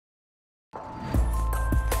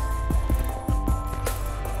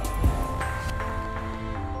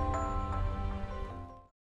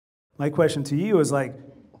My question to you is like,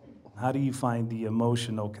 how do you find the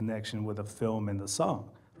emotional connection with a film and the song?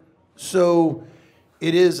 So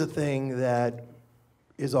it is a thing that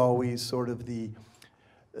is always sort of the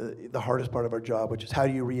hardest part of our job, which is how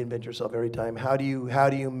do you reinvent yourself every time? How do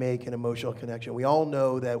you make an emotional connection? We all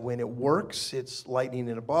know that when it works, it's lightning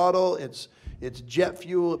in a bottle, it's jet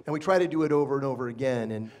fuel, and we try to do it over and over again.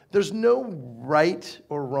 And there's no right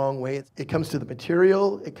or wrong way. It comes to the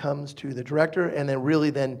material, it comes to the director, and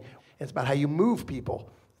then it's about how you move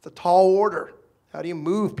people. It's a tall order. How do you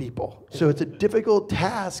move people? So it's a difficult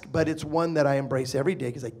task, but it's one that I embrace every day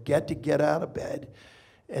because I get out of bed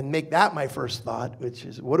and make that my first thought, which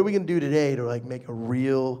is, what are we gonna do today to like make a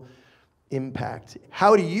real impact?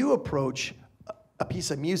 How do you approach a piece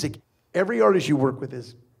of music? Every artist you work with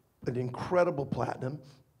is an incredible platinum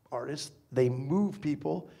artist. They move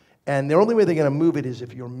people, and the only way they're gonna move it is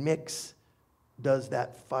if your mix does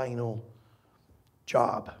that final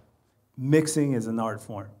job. Mixing is an art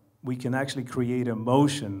form. We can actually create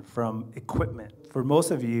emotion from equipment. For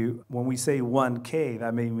most of you, when we say 1K,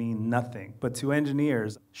 that may mean nothing. But to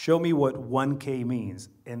engineers, show me what 1K means.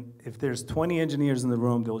 And if there's 20 engineers in the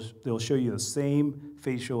room, they'll show you the same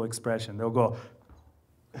facial expression. They'll go,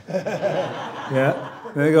 yeah.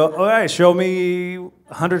 And they go, all right, show me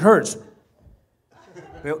 100 hertz.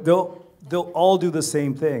 They'll all do the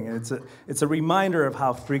same thing. And it's a reminder of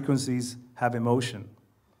how frequencies have emotion.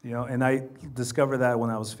 You know, and I discovered that when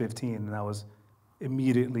I was 15, and I was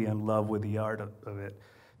immediately in love with the art of it.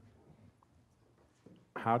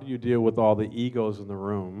 How do you deal with all the egos in the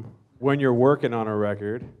room when you're working on a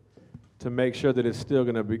record to make sure that it's still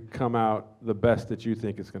going to come out the best that you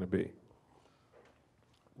think it's going to be?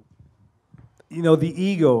 You know, the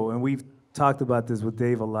ego, and we've talked about this with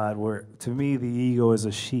Dave a lot, where to me the ego is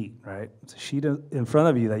a sheet, right? It's a sheet in front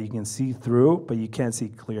of you that you can see through, but you can't see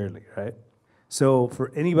clearly, right? So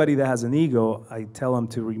for anybody that has an ego, I tell them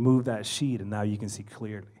to remove that sheet, and now you can see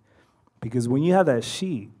clearly. Because when you have that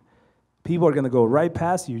sheet, people are going to go right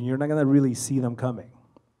past you, and you're not going to really see them coming.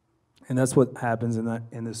 And that's what happens in that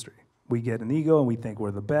industry. We get an ego, and we think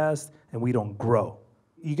we're the best, and we don't grow.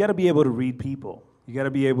 You got to be able to read people. You got to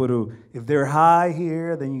be able to, if they're high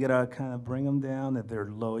here, then you got to kind of bring them down. If they're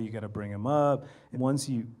low, you got to bring them up. And once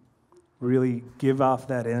you really give off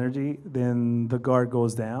that energy, then the guard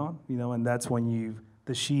goes down, you know, and that's when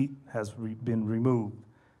the sheet has been removed.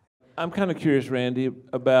 I'm kind of curious, Randy,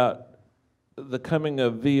 about the coming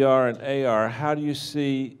of VR and AR. How do you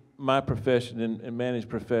see my profession and Manny's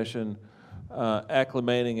profession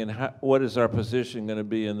acclimating, and what is our position going to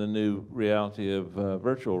be in the new reality of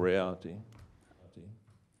virtual reality?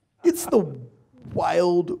 It's the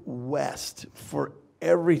Wild West for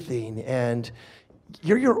everything, and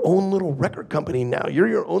you're your own little record company now. You're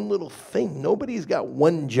your own little thing. Nobody's got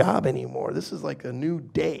one job anymore. This is like a new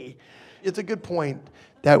day. It's a good point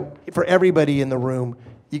that for everybody in the room,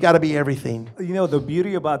 you got to be everything. You know, the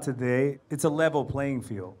beauty about today, it's a level playing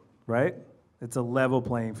field, right? It's a level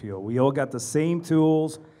playing field. We all got the same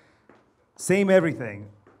tools, same everything.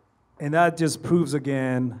 And that just proves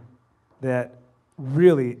again that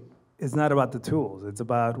really it's not about the tools. It's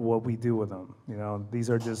about what we do with them. You know, these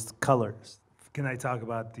are just colors. Can I talk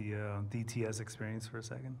about the DTS experience for a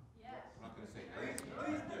second? Yes.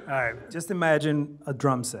 All right, just imagine a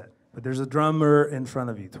drum set, but there's a drummer in front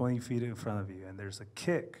of you, 20 feet in front of you, and there's a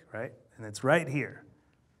kick, right? And it's right here.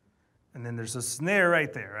 And then there's a snare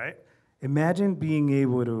right there, right? Imagine being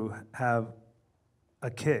able to have a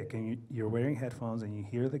kick, and you're wearing headphones, and you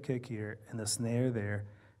hear the kick here, and the snare there,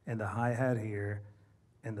 and the hi-hat here,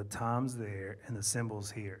 and the toms there, and the cymbals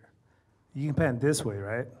here. You can pan this way,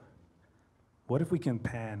 right? What if we can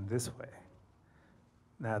pan this way?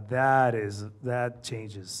 Now that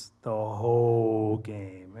changes the whole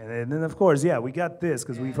game. And then of course, yeah, we got this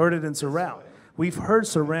because we've heard it in surround. We've heard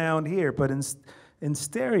surround here, but in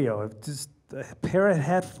stereo, just a pair of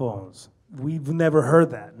headphones, we've never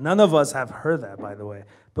heard that. None of us have heard that, by the way.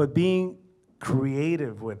 But being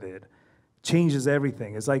creative with it changes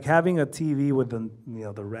everything. It's like having a TV with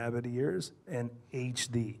the rabbit ears and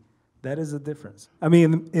HD. That is a difference. I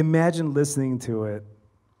mean, imagine listening to it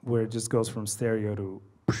where it just goes from stereo to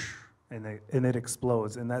and it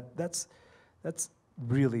explodes, and that's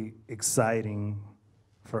really exciting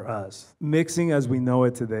for us. Mixing as we know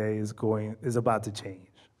it today is about to change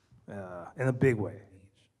in a big way.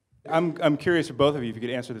 I'm curious for both of you, if you could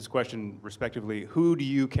answer this question respectively. Who do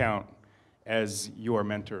you count as your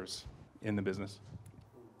mentors in the business?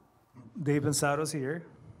 Dave Pensado's here.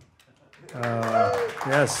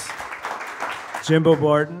 Yes. Jimbo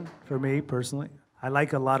Barton, for me personally. I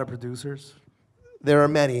like a lot of producers. There are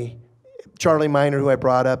many, Charlie Miner, who I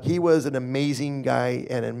brought up, he was an amazing guy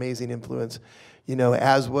and an amazing influence, you know,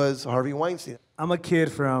 as was Harvey Weinstein. I'm a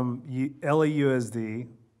kid from LAUSD,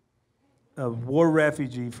 a war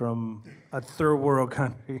refugee from a third world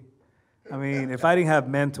country. I mean, if I didn't have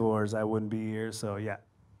mentors, I wouldn't be here. So yeah,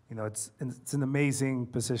 you know, it's an amazing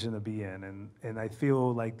position to be in, and I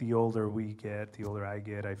feel like the older we get, the older I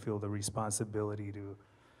get, I feel the responsibility to,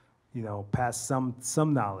 you know, pass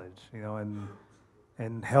some knowledge, you know,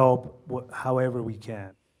 and help however we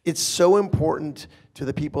can. It's so important to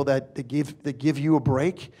the people that give you a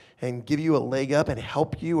break and give you a leg up and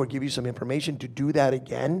help you or give you some information to do that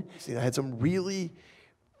again. See, I had some really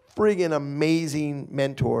friggin' amazing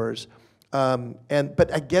mentors, but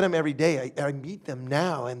I get them every day. I meet them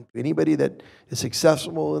now, and anybody that is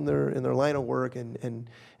successful in their line of work and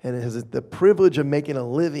has the privilege of making a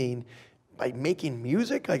living by making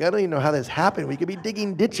music, like I don't even know how this happened. We could be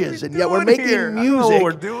digging ditches, and yet we're making music. I don't know what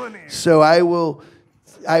we're doing here. So I will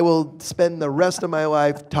spend the rest of my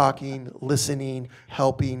life talking, listening,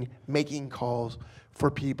 helping, making calls for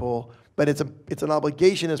people. But it's an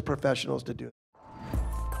obligation as professionals to do.